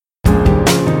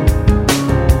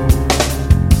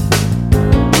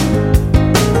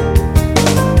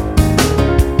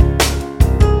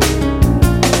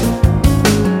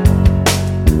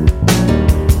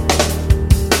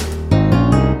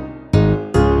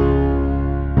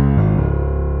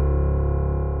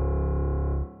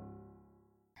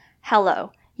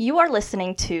Hello, you are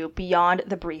listening to Beyond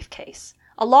the Briefcase,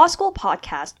 a law school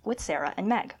podcast with Sarah and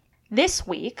Meg. This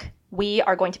week, we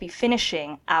are going to be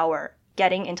finishing our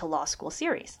Getting into Law School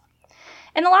series.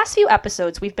 In the last few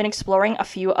episodes, we've been exploring a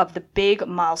few of the big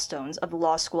milestones of the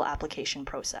law school application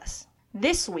process.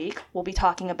 This week, we'll be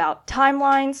talking about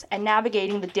timelines and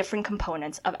navigating the different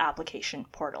components of application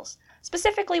portals.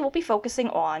 Specifically, we'll be focusing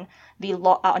on the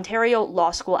Ontario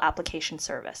Law School Application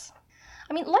Service.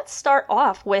 Let's start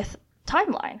off with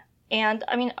timeline. And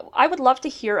I would love to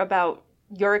hear about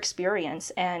your experience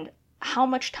and how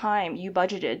much time you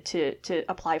budgeted to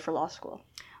apply for law school.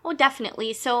 Oh,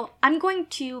 definitely. So I'm going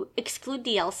to exclude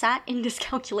the LSAT in this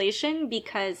calculation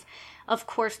because, of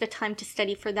course, the time to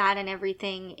study for that and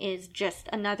everything is just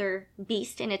another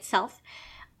beast in itself.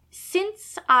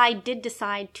 Since I did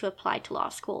decide to apply to law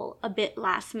school a bit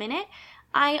last minute,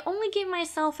 I only gave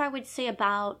myself, I would say,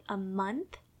 about a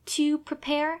month to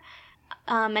prepare.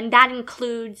 And that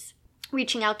includes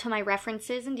reaching out to my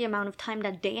references and the amount of time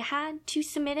that they had to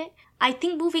submit it. I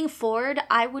think moving forward,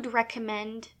 I would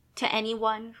recommend to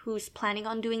anyone who's planning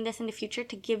on doing this in the future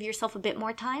to give yourself a bit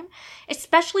more time,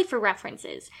 especially for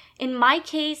references. In my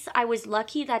case, I was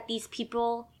lucky that these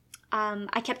people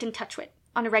I kept in touch with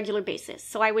on a regular basis.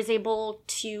 So I was able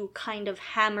to kind of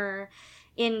hammer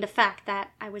in the fact that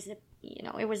it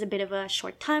was a bit of a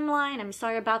short timeline. I'm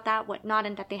sorry about that, whatnot,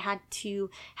 and that they had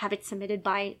to have it submitted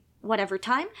by whatever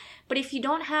time. But if you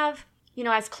don't have,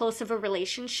 as close of a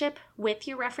relationship with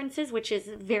your references, which is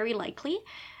very likely,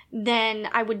 then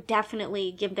I would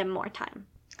definitely give them more time.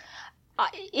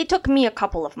 It took me a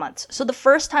couple of months. So the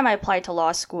first time I applied to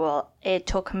law school, it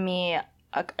took me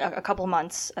a couple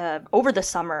months over the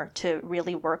summer to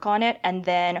really work on it. And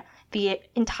then the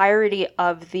entirety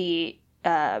of the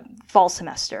fall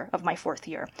semester of my fourth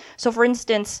year. So for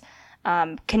instance,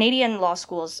 Canadian law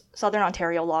schools, Southern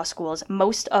Ontario law schools,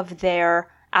 most of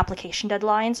their application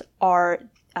deadlines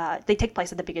they take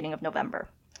place at the beginning of November.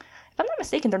 If I'm not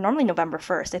mistaken, they're normally November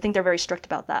 1st. I think they're very strict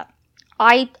about that.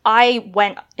 I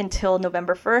went until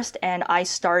November 1st, and I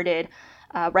started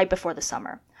right before the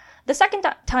summer. The second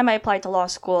time I applied to law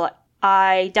school,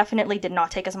 I definitely did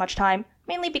not take as much time,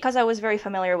 mainly because I was very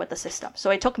familiar with the system.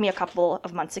 So it took me a couple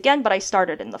of months again, but I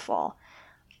started in the fall.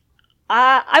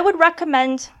 I would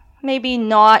recommend maybe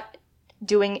not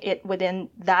doing it within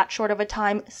that short of a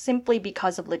time, simply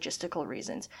because of logistical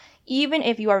reasons. Even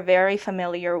if you are very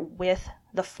familiar with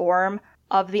the form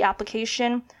of the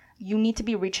application, you need to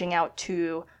be reaching out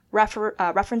to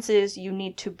references. You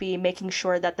need to be making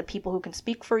sure that the people who can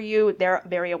speak for you, they're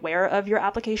very aware of your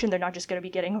application. They're not just going to be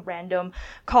getting a random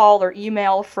call or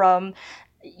email from,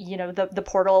 the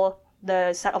portal,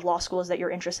 the set of law schools that you're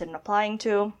interested in applying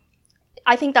to.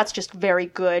 I think that's just very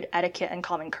good etiquette and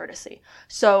common courtesy.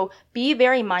 So be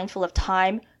very mindful of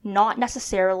time, not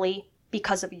necessarily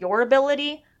because of your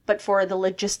ability, but for the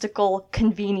logistical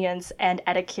convenience and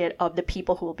etiquette of the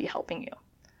people who will be helping you.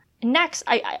 Next,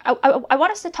 I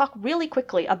want us to talk really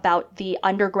quickly about the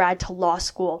undergrad to law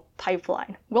school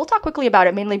pipeline. We'll talk quickly about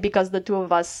it, mainly because the two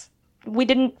of us, we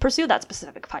didn't pursue that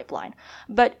specific pipeline.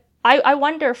 But I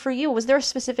wonder, for you, was there a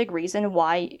specific reason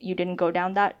why you didn't go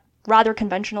down that rather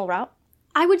conventional route?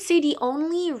 I would say the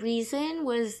only reason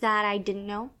was that I didn't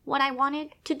know what I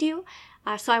wanted to do.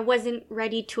 So I wasn't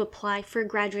ready to apply for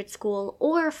graduate school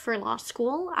or for law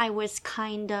school. I was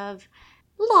kind of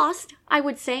lost, I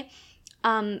would say.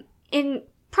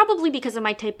 Probably because of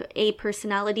my type A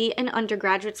personality in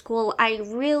undergraduate school, I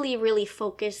really, really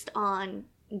focused on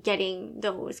getting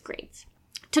those grades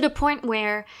to the point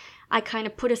where I kind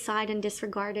of put aside and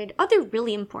disregarded other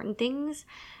really important things,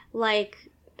 like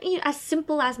as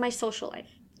simple as my social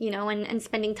life, and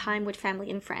spending time with family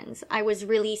and friends. I was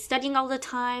really studying all the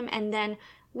time and then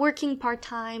working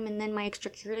part-time and then my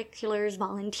extracurriculars,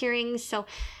 volunteering. So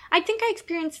I think I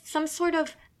experienced some sort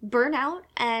of burnout,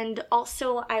 and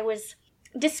also I was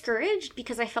discouraged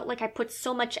because I felt like I put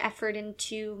so much effort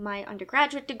into my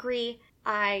undergraduate degree.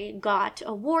 I got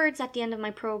awards at the end of my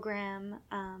program.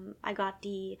 I got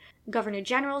the Governor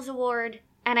General's Award,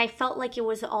 and I felt like it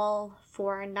was all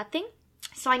for nothing.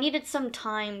 So I needed some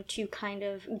time to kind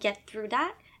of get through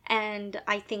that. And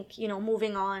I think,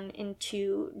 moving on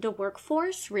into the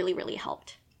workforce really, really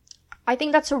helped. I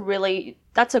think that's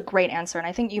a great answer. And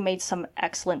I think you made some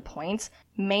excellent points,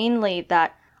 mainly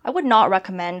that I would not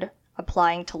recommend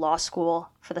applying to law school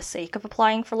for the sake of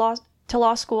applying to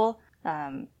law school.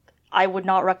 I would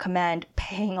not recommend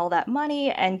paying all that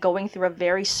money and going through a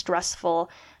very stressful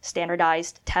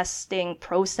standardized testing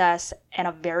process and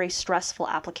a very stressful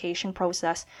application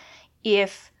process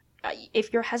if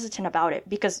you're hesitant about it,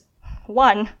 because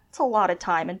one, it's a lot of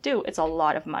time, and two, it's a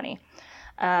lot of money.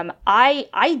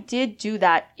 I did do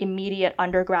that immediate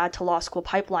undergrad to law school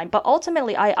pipeline, but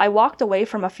ultimately I walked away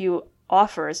from a few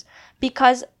offers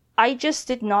because I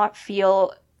did not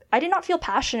feel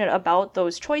passionate about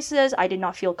those choices. I did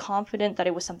not feel confident that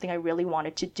it was something I really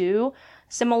wanted to do.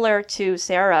 Similar to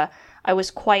Sarah, I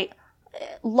was quite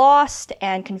lost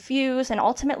and confused and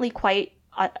ultimately quite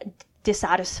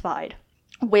dissatisfied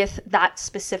with that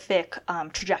specific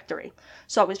trajectory.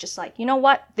 So I was just like, you know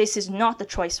what? This is not the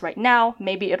choice right now.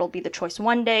 Maybe it'll be the choice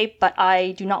one day, but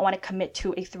I do not want to commit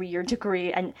to a 3-year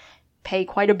degree and pay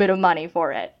quite a bit of money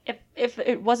for it if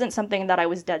it wasn't something that I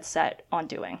was dead set on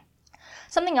doing.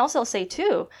 Something else I'll say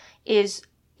too is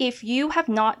if you have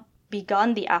not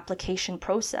begun the application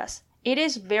process, it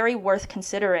is very worth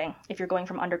considering, if you're going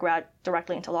from undergrad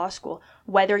directly into law school,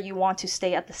 whether you want to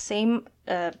stay at the same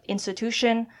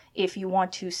institution, if you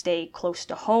want to stay close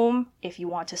to home, if you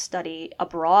want to study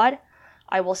abroad.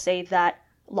 I will say that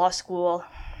law school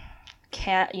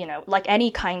can't, like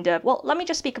any kind of, well, let me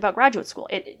just speak about graduate school.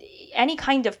 Any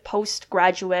kind of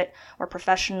postgraduate or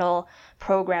professional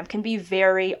program can be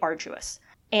very arduous.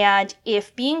 And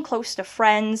if being close to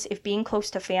friends, if being close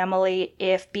to family,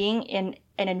 if being in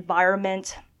an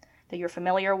environment that you're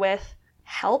familiar with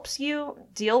helps you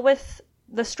deal with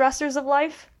the stressors of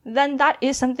life, then that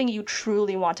is something you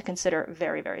truly want to consider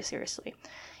very, very seriously.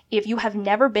 If you have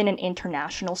never been an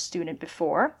international student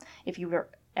before,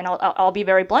 and I'll be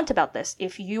very blunt about this,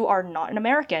 if you are not an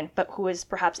American, but who is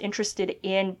perhaps interested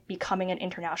in becoming an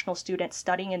international student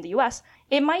studying in the US,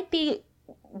 it might be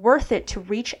worth it to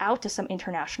reach out to some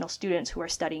international students who are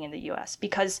studying in the US,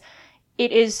 because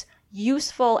it is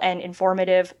useful and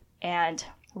informative and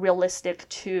realistic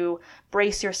to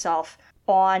brace yourself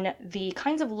on the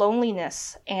kinds of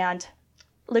loneliness and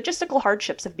logistical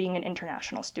hardships of being an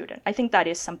international student. I think that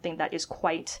is something that is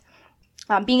quite,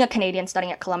 being a Canadian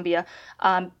studying at Columbia,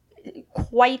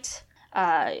 quite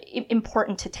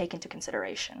important to take into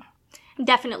consideration.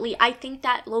 Definitely. I think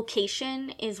that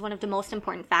location is one of the most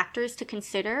important factors to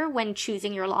consider when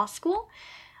choosing your law school.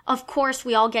 Of course,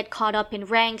 we all get caught up in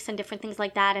ranks and different things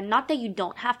like that, and not that you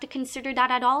don't have to consider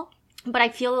that at all, but I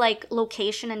feel like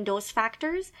location and those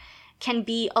factors can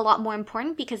be a lot more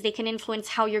important because they can influence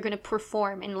how you're going to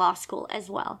perform in law school as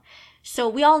well. So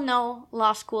we all know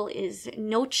law school is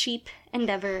no cheap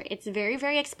endeavor. It's very,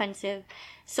 very expensive.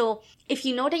 So if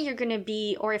you know that you're going to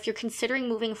be, or if you're considering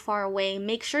moving far away,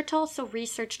 make sure to also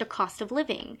research the cost of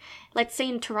living. Let's say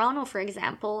in Toronto, for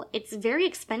example, it's very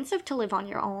expensive to live on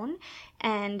your own.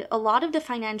 And a lot of the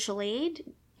financial aid,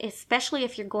 especially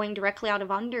if you're going directly out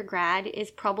of undergrad,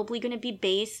 is probably going to be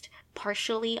based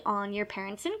partially on your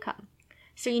parents' income.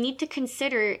 So you need to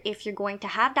consider if you're going to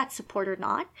have that support or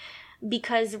not,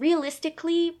 because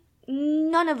realistically,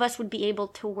 none of us would be able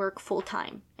to work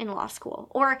full-time in law school.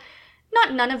 Or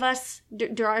not none of us,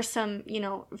 there are some,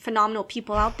 phenomenal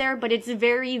people out there, but it's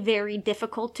very, very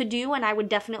difficult to do, and I would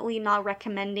definitely not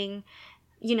recommending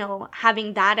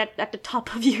having that at the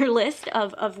top of your list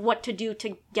of what to do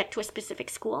to get to a specific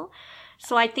school.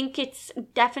 So I think it's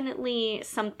definitely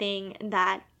something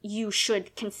that you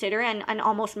should consider and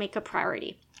almost make a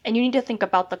priority. And you need to think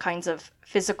about the kinds of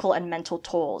physical and mental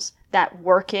tolls that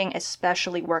working,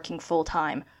 especially working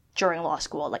full-time during law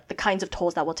school, like the kinds of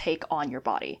tolls that will take on your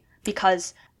body.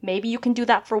 Because maybe you can do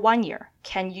that for 1 year.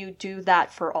 Can you do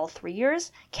that for all 3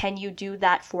 years? Can you do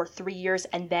that for 3 years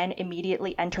and then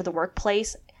immediately enter the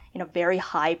workplace in a very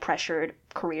high-pressured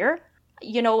career?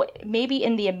 Maybe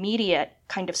in the immediate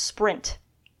kind of sprint,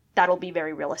 that'll be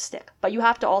very realistic. But you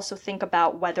have to also think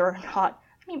about whether or not,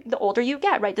 the older you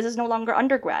get, right? This is no longer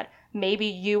undergrad. Maybe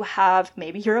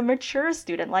you're a mature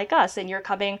student like us and you're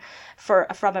coming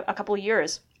from a couple of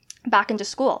years back into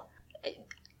school.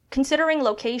 Considering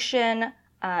location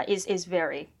is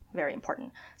very, very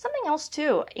important. Something else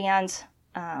too, and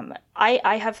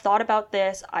I have thought about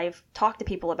this, I've talked to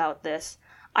people about this.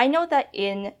 I know that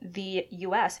in the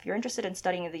US, if you're interested in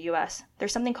studying in the US,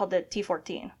 there's something called the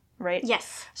T14, right?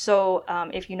 Yes. So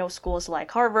if you know schools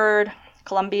like Harvard,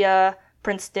 Columbia,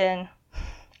 Princeton,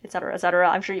 et cetera,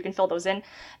 I'm sure you can fill those in.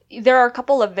 There are a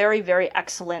couple of very, very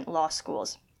excellent law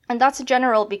schools. And that's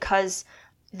general because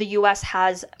the US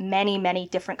has many, many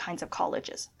different kinds of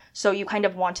colleges. So you kind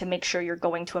of want to make sure you're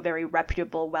going to a very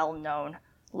reputable, well-known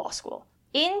law school.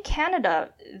 In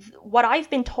Canada, what I've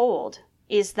been told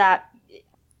is that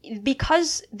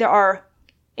because there are,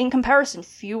 in comparison,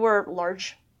 fewer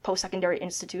large post-secondary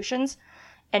institutions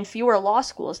and fewer law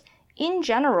schools, in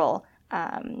general,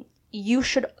 you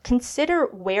should consider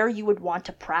where you would want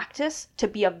to practice to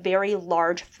be a very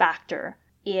large factor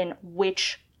in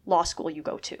which law school you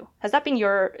go to. Has that been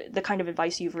the kind of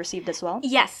advice you've received as well?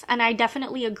 Yes, and I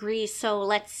definitely agree. So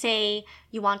let's say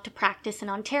you want to practice in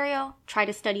Ontario, try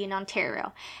to study in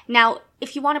Ontario. Now,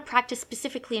 if you want to practice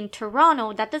specifically in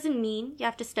Toronto, that doesn't mean you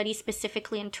have to study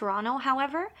specifically in Toronto,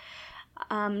 however.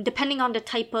 Depending on the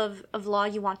type of law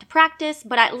you want to practice,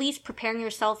 but at least preparing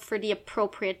yourself for the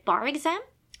appropriate bar exam.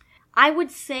 I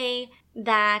would say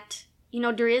that,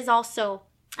 there is also,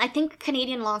 I think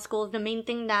Canadian law schools, the main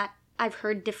thing that I've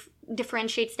heard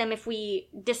differentiates them, if we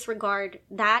disregard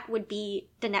that, would be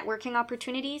the networking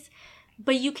opportunities.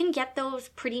 But you can get those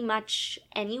pretty much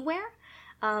anywhere.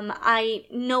 I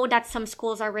know that some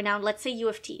schools are renowned, let's say U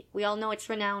of T. We all know it's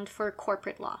renowned for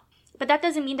corporate law. But that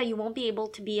doesn't mean that you won't be able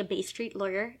to be a Bay Street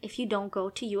lawyer if you don't go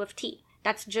to U of T.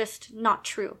 That's just not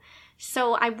true.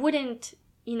 So I wouldn't,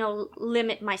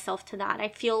 limit myself to that. I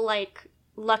feel like,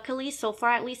 luckily, so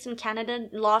far, at least in Canada,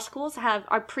 law schools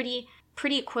are pretty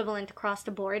equivalent across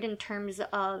the board in terms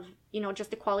of, just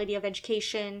the quality of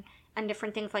education and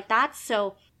different things like that.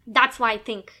 So that's why I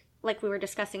think, like we were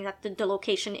discussing, that the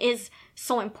location is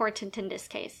so important in this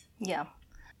case. Yeah.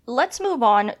 Let's move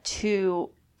on to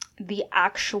the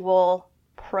actual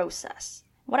process.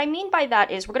 What I mean by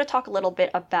that is we're going to talk a little bit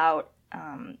about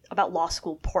law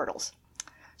school portals.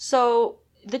 So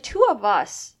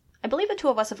I believe the two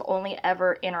of us have only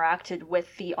ever interacted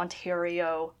with the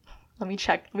Ontario, let me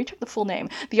check the full name,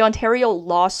 the Ontario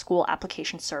Law School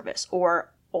Application Service,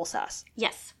 or OLSAS.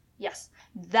 Yes.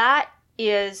 That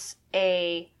is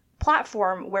a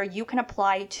platform where you can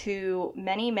apply to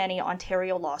many, many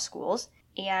Ontario law schools,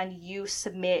 and you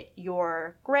submit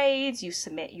your grades, you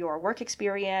submit your work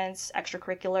experience,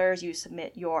 extracurriculars, you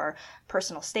submit your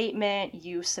personal statement,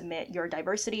 you submit your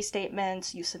diversity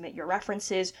statements, you submit your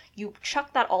references, you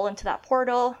chuck that all into that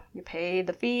portal, you pay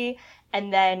the fee,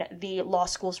 and then the law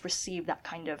schools receive that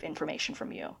kind of information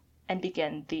from you and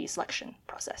begin the selection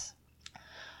process.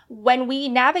 When we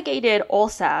navigated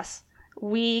OLSAS,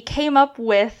 we came up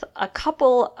with a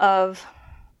couple of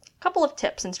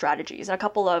tips and strategies, and a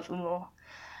couple of,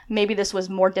 maybe this was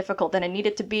more difficult than it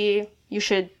needed to be. You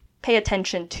should pay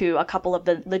attention to a couple of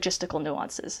the logistical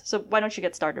nuances. So why don't you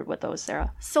get started with those,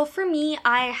 Sarah? So for me,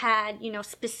 I had,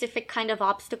 specific kind of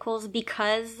obstacles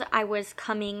because I was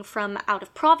coming from out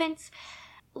of province.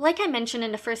 Like I mentioned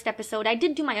in the first episode, I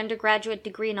did do my undergraduate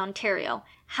degree in Ontario.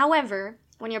 However,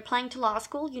 when you're applying to law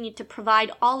school, you need to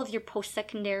provide all of your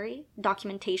post-secondary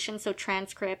documentation, so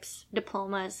transcripts,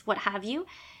 diplomas, what have you.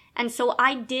 And so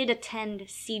I did attend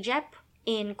CEGEP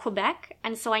in Quebec,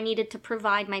 and so I needed to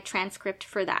provide my transcript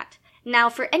for that. Now,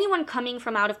 for anyone coming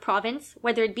from out of province,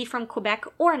 whether it be from Quebec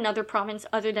or another province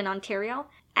other than Ontario,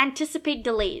 anticipate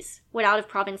delays with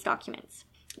out-of-province documents.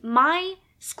 My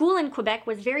school in Quebec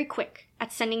was very quick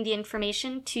at sending the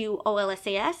information to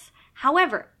OLSAS.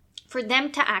 However, for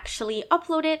them to actually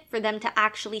upload it, for them to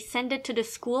actually send it to the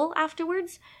school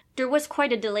afterwards, there was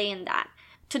quite a delay in that,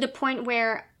 to the point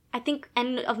where I think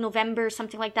end of November,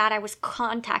 something like that, I was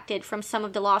contacted from some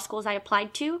of the law schools I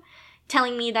applied to,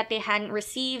 telling me that they hadn't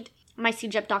received my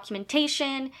CEGEP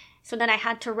documentation. So then I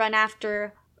had to run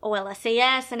after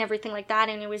OLSAS and everything like that.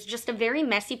 And it was just a very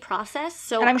messy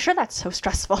process. And I'm sure that's so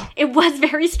stressful. It was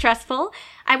very stressful.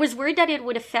 I was worried that it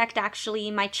would affect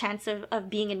actually my chance of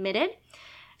being admitted.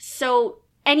 So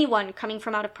anyone coming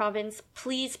from out of province,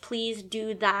 please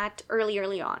do that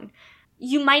early on.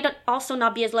 You might also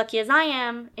not be as lucky as I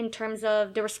am in terms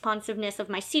of the responsiveness of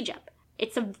my CEGEP.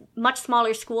 It's a much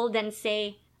smaller school than,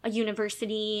 say, a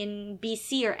university in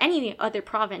BC or any other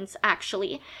province,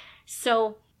 actually.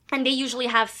 So, and they usually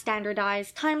have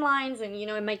standardized timelines, and,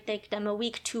 it might take them a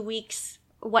week, 2 weeks,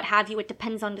 what have you. It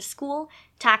depends on the school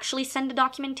to actually send the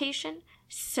documentation.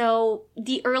 So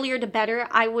the earlier the better.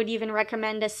 I would even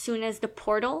recommend as soon as the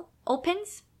portal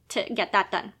opens to get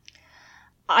that done.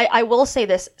 I will say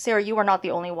this, Sarah, you are not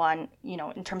the only one,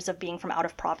 in terms of being from out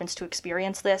of province to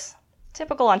experience this.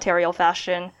 Typical Ontario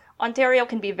fashion. Ontario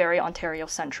can be very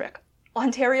Ontario-centric.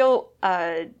 Ontario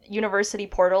university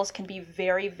portals can be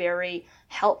very, very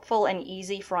helpful and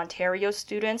easy for Ontario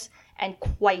students and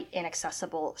quite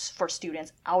inaccessible for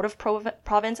students out of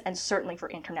province and certainly for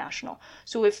international.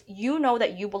 So if you know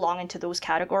that you belong into those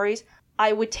categories,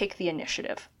 I would take the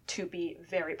initiative to be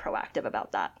very proactive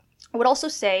about that. I would also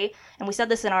say, and we said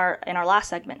this in our last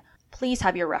segment, please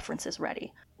have your references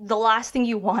ready. The last thing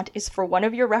you want is for one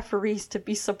of your referees to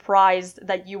be surprised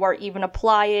that you are even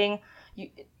applying,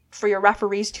 for your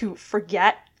referees to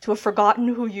have forgotten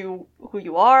who you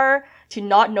are, to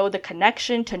not know the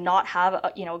connection, to not have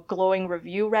a glowing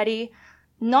review ready.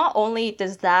 Not only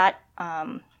does that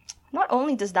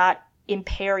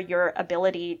impair your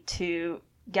ability to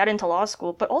get into law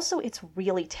school, but also it's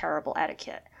really terrible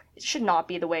etiquette. should not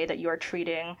be the way that you are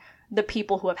treating the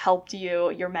people who have helped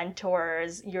you, your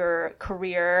mentors, your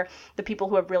career, the people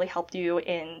who have really helped you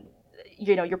in,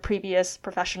 your previous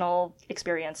professional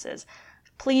experiences.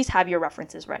 Please have your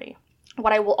references ready.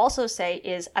 What I will also say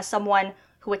is, as someone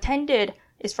who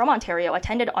is from Ontario,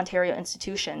 attended Ontario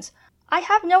institutions, I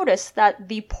have noticed that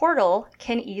the portal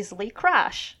can easily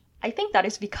crash. I think that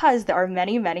is because there are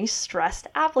many, many stressed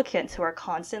applicants who are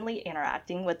constantly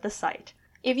interacting with the site.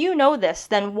 If you know this,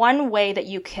 then one way that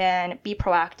you can be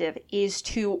proactive is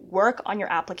to work on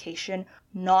your application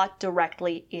not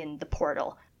directly in the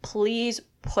portal. Please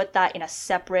put that in a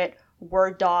separate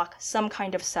Word doc, some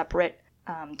kind of separate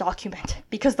document,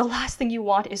 because the last thing you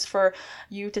want is for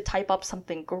you to type up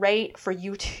something great, for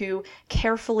you to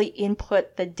carefully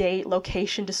input the date,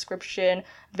 location, description,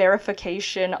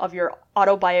 verification of your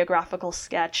autobiographical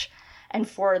sketch, and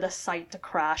for the site to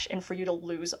crash and for you to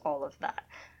lose all of that.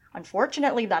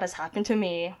 Unfortunately, that has happened to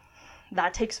me.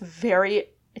 That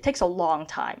it takes a long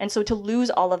time. And so to lose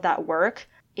all of that work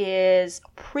is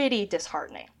pretty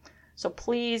disheartening. So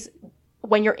please,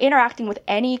 when you're interacting with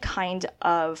any kind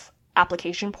of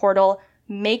application portal,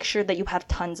 make sure that you have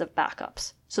tons of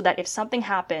backups so that if something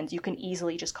happens, you can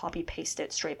easily just copy paste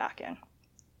it straight back in.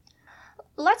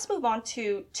 Let's move on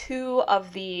to two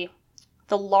of the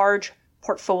large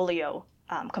portfolio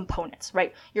components,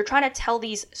 right? You're trying to tell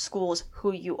these schools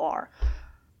who you are.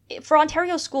 For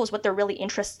Ontario schools, what they're really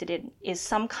interested in is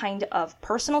some kind of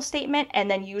personal statement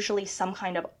and then usually some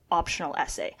kind of optional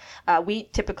essay. We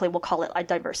typically will call it a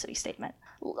diversity statement.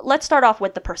 Let's start off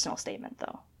with the personal statement,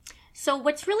 though. So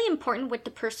what's really important with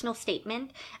the personal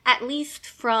statement, at least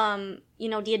from,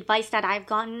 the advice that I've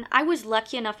gotten, I was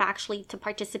lucky enough actually to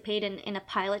participate in a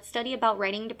pilot study about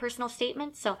writing the personal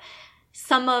statement. So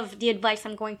some of the advice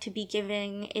I'm going to be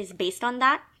giving is based on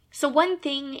that. So one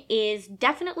thing is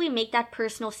definitely make that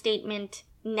personal statement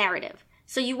narrative.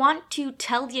 So you want to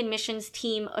tell the admissions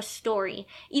team a story.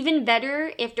 Even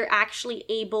better if they're actually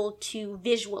able to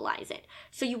visualize it.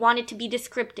 So you want it to be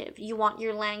descriptive. You want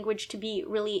your language to be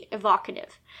really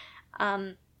evocative.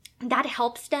 That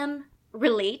helps them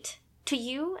relate to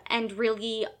you and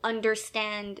really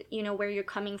understand, where you're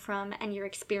coming from and your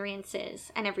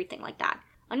experiences and everything like that.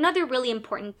 Another really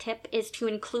important tip is to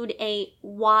include a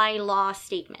why law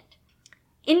statement.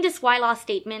 In this why law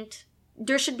statement,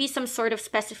 there should be some sort of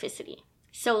specificity.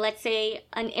 So let's say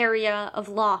an area of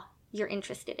law you're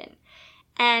interested in.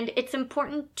 And it's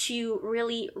important to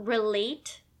really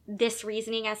relate this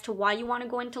reasoning as to why you want to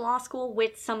go into law school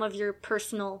with some of your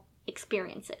personal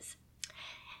experiences.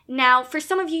 Now, for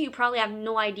some of you, you probably have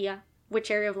no idea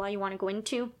which area of law you want to go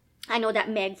into. I know that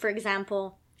Meg, for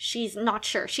example, she's not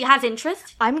sure. She has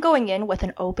interest. I'm going in with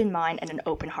an open mind and an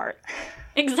open heart.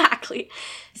 Exactly.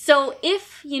 So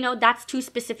if, that's too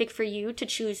specific for you to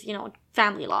choose,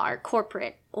 family law or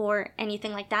corporate or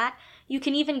anything like that, you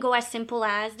can even go as simple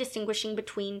as distinguishing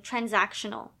between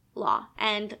transactional law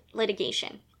and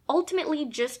litigation. Ultimately,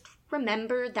 just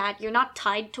remember that you're not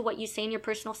tied to what you say in your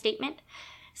personal statement.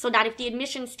 So that if the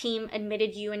admissions team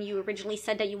admitted you and you originally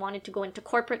said that you wanted to go into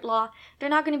corporate law, they're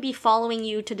not going to be following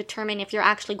you to determine if you're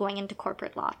actually going into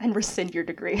corporate law. And rescind your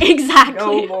degree. Exactly.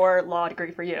 No more law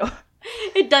degree for you.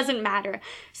 It doesn't matter.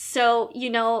 So,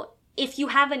 if you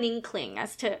have an inkling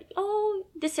as to,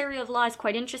 this area of law is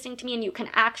quite interesting to me and you can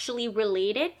actually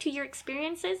relate it to your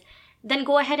experiences, then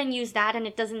go ahead and use that. And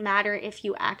it doesn't matter if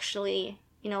you actually,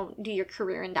 do your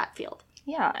career in that field.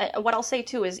 Yeah. What I'll say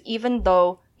too is even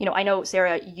though, I know,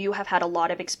 Sarah, you have had a lot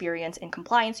of experience in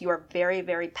compliance. You are very,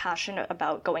 very passionate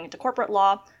about going into corporate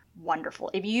law.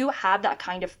 Wonderful. If you have that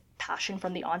kind of passion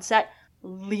from the onset,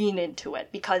 lean into it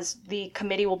because the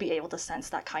committee will be able to sense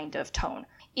that kind of tone.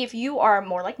 If you are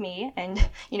more like me and,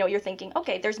 you're thinking,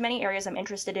 okay, there's many areas I'm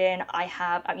interested in. I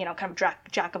have, kind of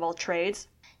jack of all trades.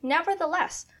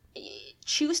 Nevertheless,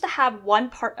 choose to have one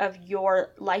part of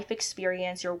your life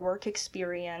experience, your work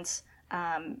experience,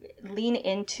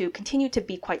 continue to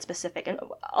be quite specific. And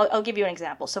I'll give you an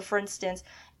example. So for instance,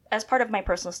 as part of my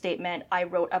personal statement, I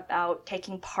wrote about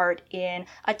taking part in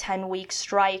a 10-week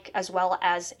strike as well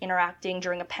as interacting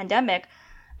during a pandemic,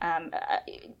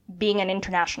 being an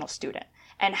international student,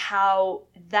 and how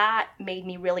that made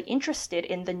me really interested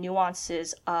in the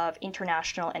nuances of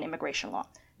international and immigration law.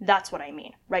 That's what I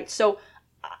mean, right? So,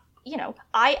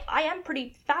 I am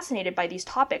pretty fascinated by these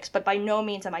topics, but by no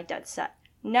means am I dead set.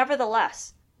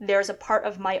 Nevertheless, there's a part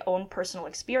of my own personal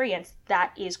experience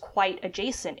that is quite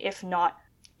adjacent, if not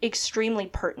extremely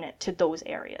pertinent to those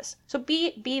areas. So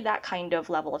be that kind of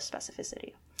level of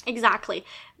specificity. Exactly.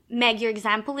 Meg, your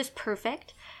example is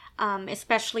perfect,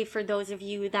 especially for those of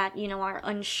you that, are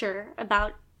unsure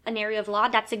about an area of law,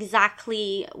 that's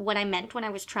exactly what I meant when I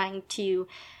was trying to,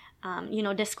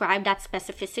 describe that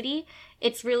specificity.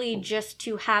 It's really just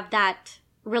to have that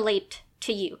relate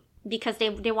to you, because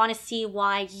they want to see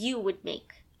why you would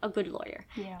make a good lawyer,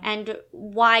 and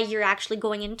why you're actually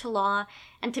going into law,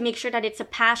 and to make sure that it's a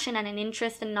passion and an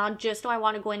interest, and not just, I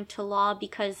want to go into law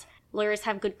because lawyers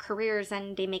have good careers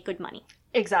and they make good money.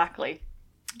 Exactly.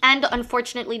 And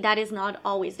unfortunately, that is not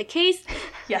always the case.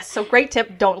 Yes, so great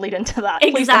tip, don't lead into that.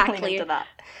 Exactly. Please don't lead into that.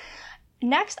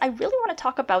 Next, I really want to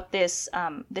talk about this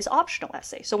optional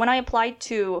essay. So when I applied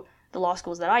to the law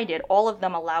schools that I did, all of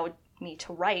them allowed me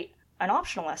to write an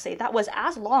optional essay that was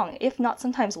as long, if not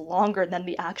sometimes longer, than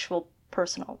the actual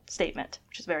personal statement,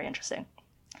 which is very interesting.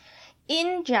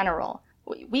 In general,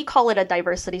 we call it a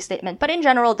diversity statement, but in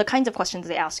general, the kinds of questions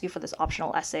they ask you for this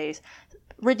optional essays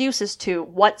reduces to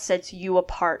what sets you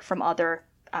apart from other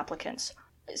applicants.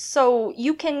 So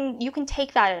you can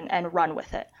take that and run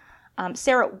with it.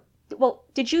 Sarah, well,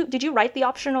 did you write the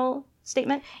optional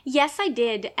statement? Yes, I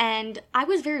did, and I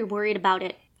was very worried about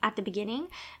it at the beginning,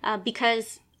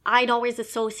 because I'd always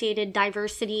associated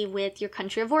diversity with your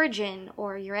country of origin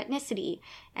or your ethnicity.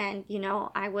 And,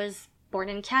 I was born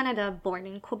in Canada, born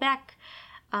in Quebec.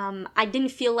 I didn't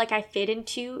feel like I fit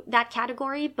into that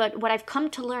category, but what I've come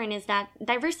to learn is that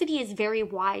diversity is very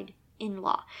wide in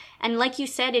law. And like you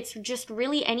said, it's just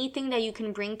really anything that you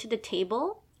can bring to the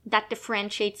table that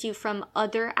differentiates you from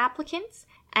other applicants,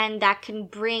 and that can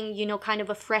bring, kind of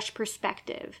a fresh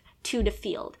perspective to the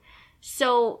field.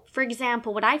 So, for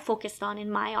example, what I focused on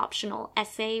in my optional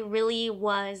essay really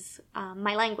was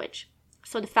my language.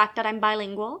 So the fact that I'm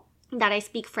bilingual, that I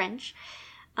speak French,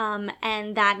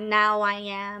 and that now I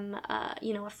am, a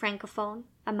francophone,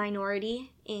 a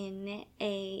minority in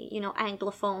a,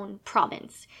 anglophone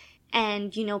province.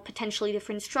 And, potentially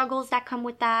different struggles that come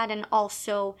with that. And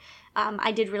also,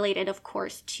 I did relate it, of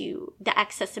course, to the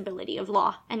accessibility of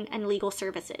law and legal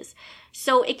services.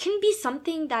 So it can be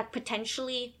something that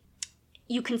potentially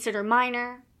you consider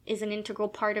minor, is an integral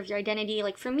part of your identity.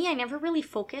 Like for me, I never really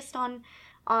focused on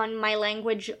my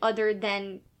language other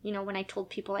than, when I told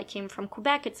people I came from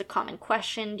Quebec, it's a common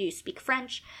question, do you speak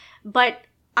French? But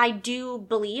I do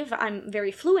believe I'm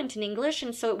very fluent in English,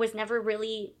 and so it was never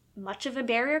really much of a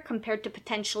barrier compared to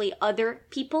potentially other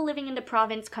people living in the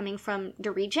province coming from the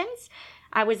regions.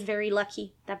 I was very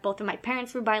lucky that both of my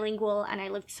parents were bilingual, and I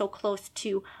lived so close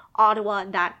to Ottawa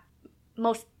that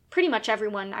pretty much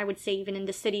everyone, I would say, even in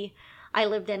the city I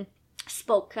lived in,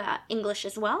 spoke English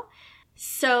as well.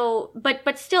 So,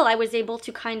 but still, I was able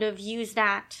to kind of use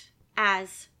that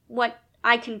as what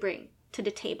I can bring to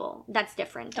the table that's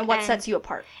different. And what sets you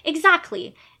apart.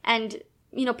 Exactly. And,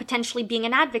 potentially being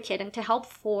an advocate and to help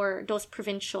for those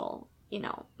provincial,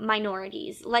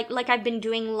 minorities, like I've been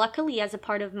doing luckily as a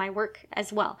part of my work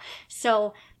as well.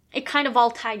 So it kind of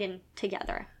all tied in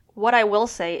together. What I will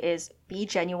say is be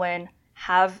genuine,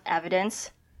 have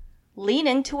evidence, lean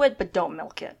into it, but don't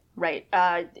milk it, right?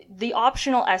 The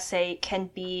optional essay can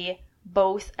be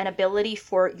both an ability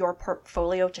for your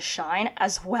portfolio to shine,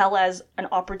 as well as an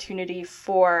opportunity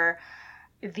for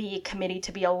the committee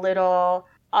to be a little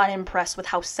unimpressed with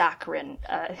how saccharine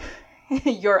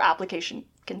your application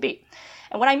can be.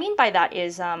 And what I mean by that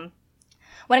is,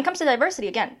 when it comes to diversity,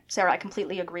 again, Sarah, I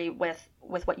completely agree with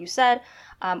what you said.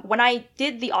 When I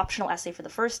did the optional essay for the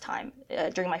first time,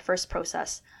 during my first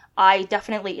process, I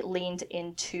definitely leaned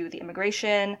into the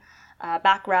immigration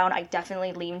background. I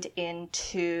definitely leaned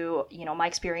into, my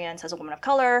experience as a woman of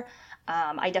color.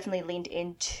 I definitely leaned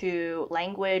into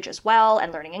language as well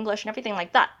and learning English and everything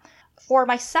like that. For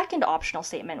my second optional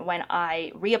statement, when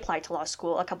I reapplied to law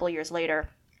school a couple of years later,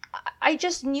 I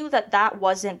just knew that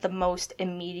wasn't the most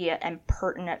immediate and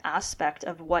pertinent aspect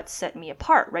of what set me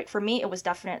apart, right? For me, it was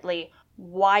definitely,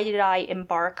 why did I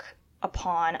embark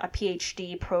upon a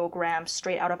PhD program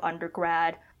straight out of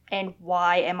undergrad, and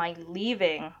why am I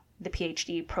leaving the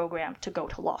PhD program to go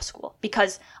to law school?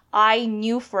 Because I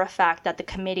knew for a fact that the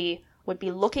committee would be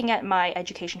looking at my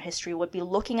education history, would be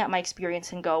looking at my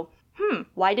experience and go,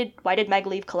 why did Meg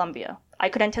leave Columbia? I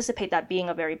could anticipate that being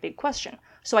a very big question.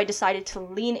 So I decided to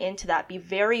lean into that, be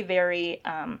very, very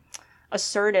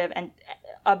assertive and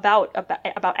about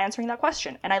answering that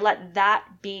question. And I let that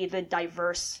be the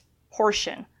diverse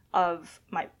portion of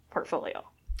my portfolio.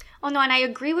 Oh, no, and I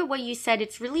agree with what you said.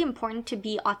 It's really important to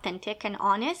be authentic and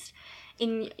honest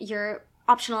in your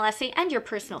optional essay and your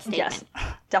personal statement.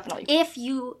 Yes, definitely. If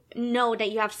you know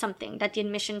that you have something that the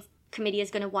admissions committee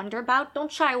is going to wonder about, don't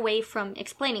shy away from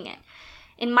explaining it.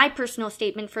 In my personal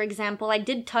statement, for example, I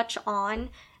did touch on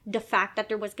the fact that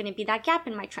there was going to be that gap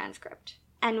in my transcript.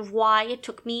 and why it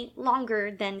took me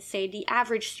longer than, say, the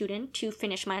average student to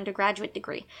finish my undergraduate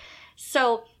degree.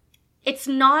 So it's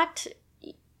not,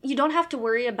 you don't have to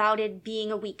worry about it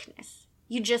being a weakness.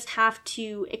 You just have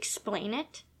to explain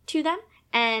it to them.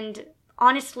 And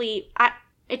honestly,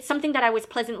 it's something that I was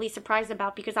pleasantly surprised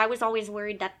about, because I was always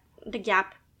worried that the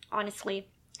gap, honestly,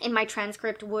 in my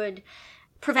transcript would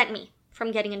prevent me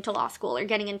from getting into law school or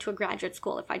getting into a graduate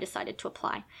school if I decided to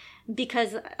apply,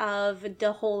 because of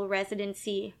the whole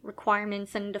residency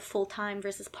requirements and the full-time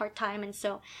versus part-time. And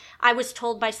so I was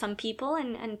told by some people,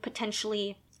 and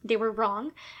potentially they were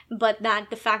wrong, but that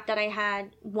the fact that I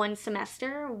had one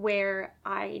semester where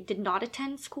I did not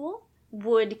attend school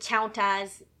would count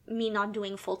as me not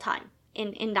doing full-time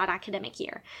in that academic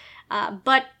year.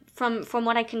 But from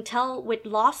what I can tell with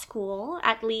law school,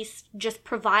 at least just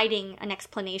providing an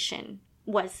explanation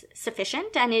was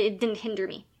sufficient, and it didn't hinder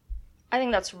me. I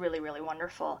think that's really, really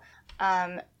wonderful.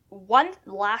 One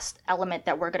last element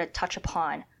that we're going to touch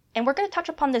upon, and we're going to touch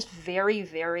upon this very,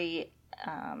 very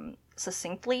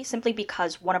succinctly, simply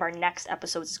because one of our next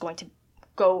episodes is going to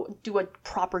go do a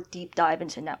proper deep dive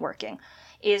into networking,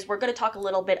 is we're going to talk a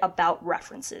little bit about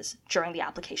references during the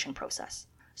application process.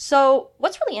 So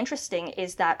what's really interesting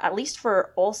is that, at least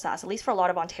for OLSAS, at least for a lot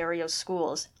of Ontario's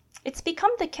schools, it's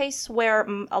become the case where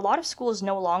a lot of schools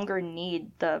no longer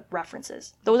need the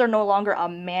references. Those are no longer a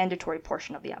mandatory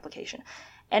portion of the application.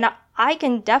 And I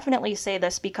can definitely say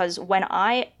this because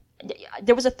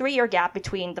there was a 3-year gap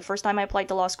between the first time I applied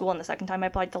to law school and the second time I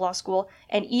applied to law school.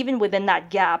 And even within that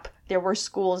gap, there were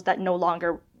schools that no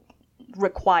longer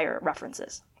require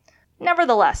references.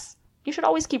 Nevertheless, you should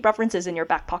always keep references in your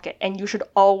back pocket, and you should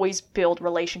always build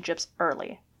relationships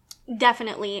early.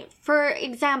 Definitely. For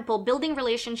example, building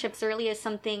relationships early is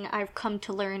something I've come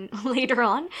to learn later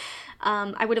on.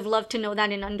 I would have loved to know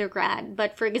that in undergrad.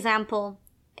 But for example,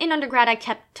 in undergrad, I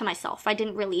kept to myself. I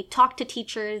didn't really talk to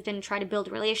teachers, didn't try to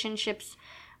build relationships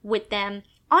with them.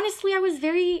 Honestly, I was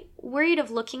very worried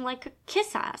of looking like a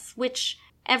kiss ass, which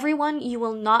everyone, you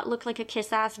will not look like a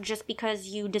kiss ass just because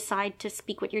you decide to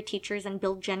speak with your teachers and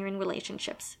build genuine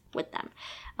relationships with them.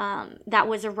 That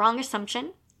was a wrong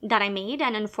assumption that I made,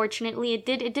 and unfortunately it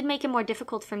did make it more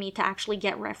difficult for me to actually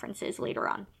get references later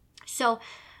on. So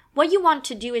what you want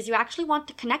to do is you actually want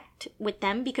to connect with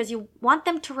them because you want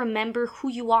them to remember who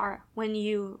you are when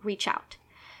you reach out.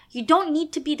 You don't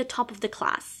need to be the top of the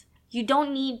class. You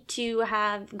don't need to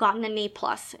have gotten an A+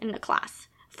 in the class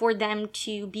for them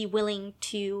to be willing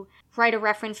to write a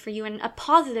reference for you, and a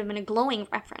positive and a glowing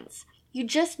reference. You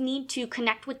just need to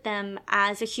connect with them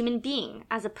as a human being,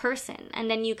 as a person, and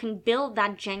then you can build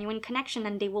that genuine connection,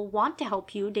 and they will want to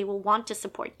help you, they will want to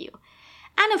support you.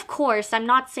 And of course, I'm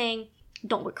not saying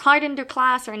don't work hard in their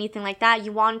class or anything like that.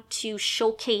 You want to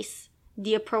showcase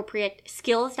the appropriate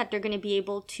skills that they're going to be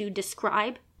able to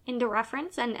describe in the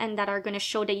reference, and that are going to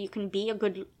show that you can be a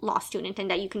good law student and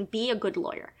that you can be a good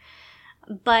lawyer.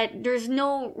 But there's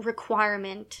no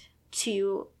requirement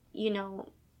to,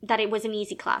 that it was an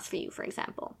easy class for you, for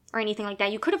example, or anything like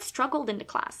that. You could have struggled in the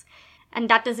class. And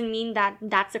that doesn't mean that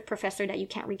that's a professor that you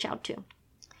can't reach out to.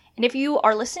 And if you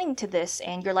are listening to this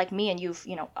and you're like me and you've,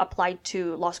 applied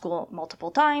to law school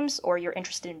multiple times, or you're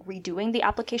interested in redoing the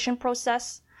application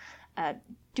process,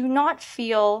 do not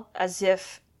feel as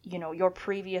if your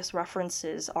previous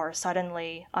references are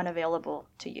suddenly unavailable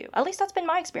to you. At least that's been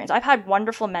my experience. I've had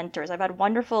wonderful mentors. I've had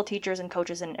wonderful teachers and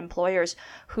coaches and employers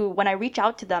who, when I reach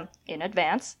out to them in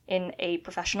advance in a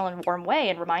professional and warm way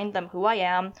and remind them who I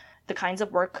am, the kinds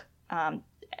of work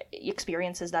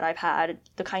experiences that I've had,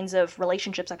 the kinds of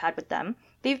relationships I've had with them,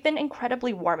 they've been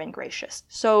incredibly warm and gracious.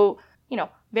 So,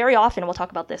 very often, we'll talk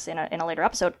about this in a later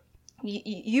episode,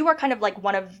 you are kind of like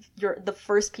one of the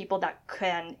first people that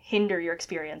can hinder your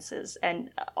experiences and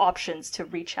options to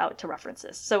reach out to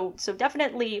references. So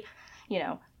definitely,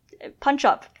 punch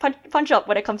up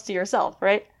when it comes to yourself,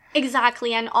 right?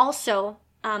 Exactly. And also,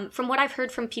 from what I've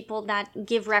heard from people that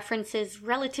give references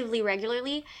relatively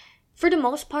regularly, for the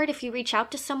most part, if you reach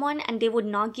out to someone and they would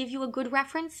not give you a good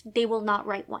reference, they will not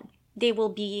write one. They will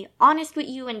be honest with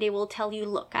you and they will tell you,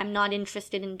 look, I'm not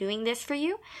interested in doing this for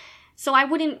you.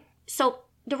 So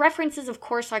the references, of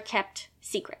course, are kept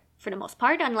secret for the most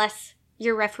part, unless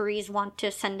your referees want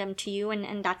to send them to you,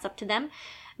 and that's up to them.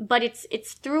 But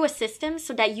it's through a system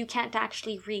so that you can't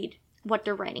actually read what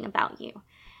they're writing about you.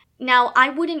 Now, I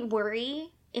wouldn't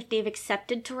worry if they've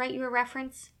accepted to write you a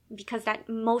reference, because that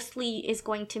mostly is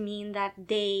going to mean that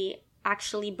they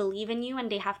actually believe in you and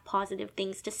they have positive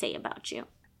things to say about you.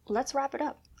 Let's wrap it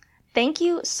up. Thank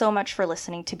you so much for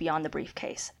listening to Beyond the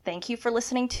Briefcase. Thank you for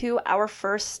listening to our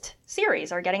first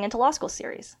series, our Getting into Law School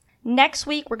series. Next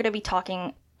week, we're going to be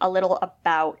talking a little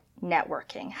about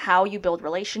networking, how you build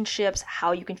relationships,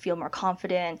 how you can feel more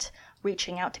confident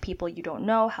reaching out to people you don't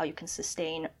know, how you can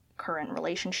sustain current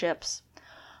relationships.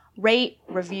 Rate,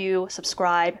 review,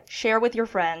 subscribe, share with your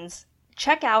friends.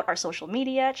 Check out our social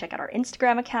media, check out our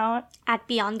Instagram account at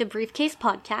Beyond the Briefcase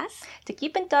Podcast to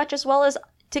keep in touch, as well as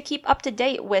to keep up to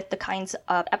date with the kinds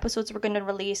of episodes we're going to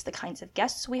release, the kinds of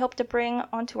guests we hope to bring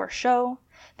onto our show.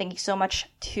 Thank you so much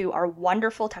to our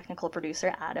wonderful technical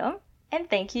producer, Adam. And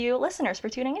thank you, listeners, for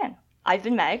tuning in. I've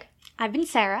been Meg. I've been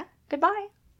Sarah. Goodbye.